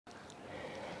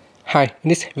Hi, in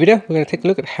this video we're going to take a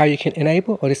look at how you can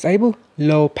enable or disable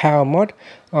low power mode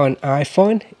on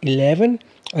iPhone 11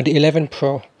 or the 11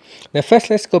 Pro. Now first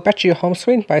let's go back to your home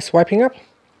screen by swiping up,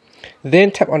 then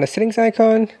tap on the settings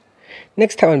icon,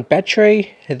 next tap on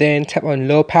battery, then tap on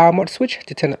low power mode switch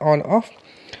to turn it on or off.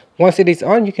 Once it is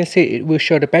on, you can see it will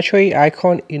show the battery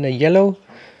icon in a yellow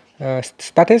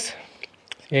status,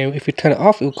 and if you turn it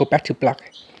off it will go back to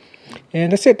black.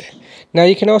 And that's it. Now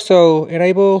you can also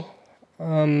enable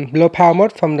low power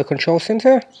mode from the control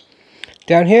center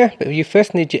down here, but you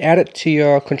first need to add it to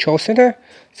your control center.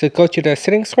 So go to the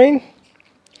settings screen,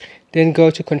 then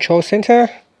go to control center,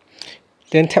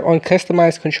 then tap on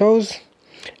customize controls,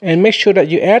 and make sure that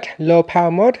you add low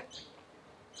power mode.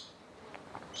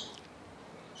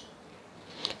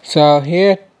 So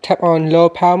here, tap on low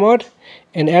power mode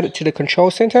and add it to the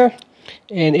control center,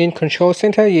 and in control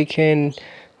center you can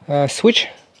switch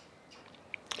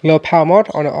low power mode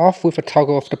on or off with a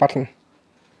toggle of the button.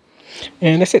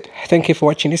 And that's it. Thank you for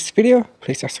watching this video.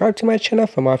 Please subscribe to my channel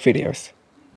for more videos.